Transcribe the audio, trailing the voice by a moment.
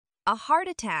A heart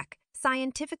attack,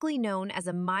 scientifically known as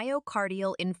a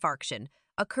myocardial infarction,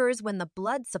 occurs when the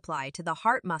blood supply to the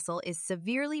heart muscle is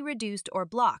severely reduced or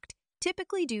blocked,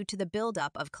 typically due to the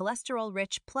buildup of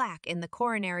cholesterol-rich plaque in the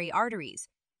coronary arteries.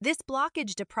 This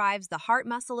blockage deprives the heart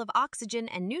muscle of oxygen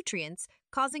and nutrients,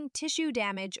 causing tissue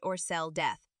damage or cell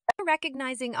death.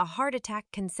 Recognizing a heart attack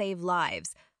can save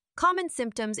lives. Common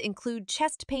symptoms include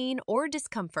chest pain or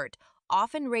discomfort,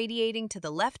 often radiating to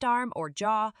the left arm or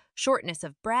jaw, shortness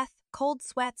of breath, cold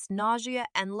sweats, nausea,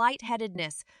 and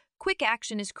lightheadedness. Quick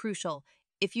action is crucial.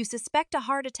 If you suspect a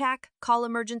heart attack, call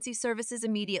emergency services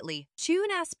immediately. Chew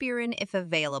an aspirin if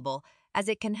available, as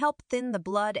it can help thin the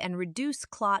blood and reduce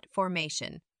clot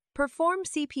formation. Perform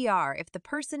CPR if the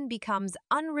person becomes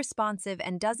unresponsive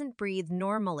and doesn't breathe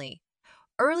normally.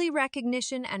 Early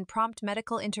recognition and prompt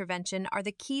medical intervention are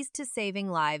the keys to saving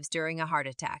lives during a heart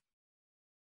attack.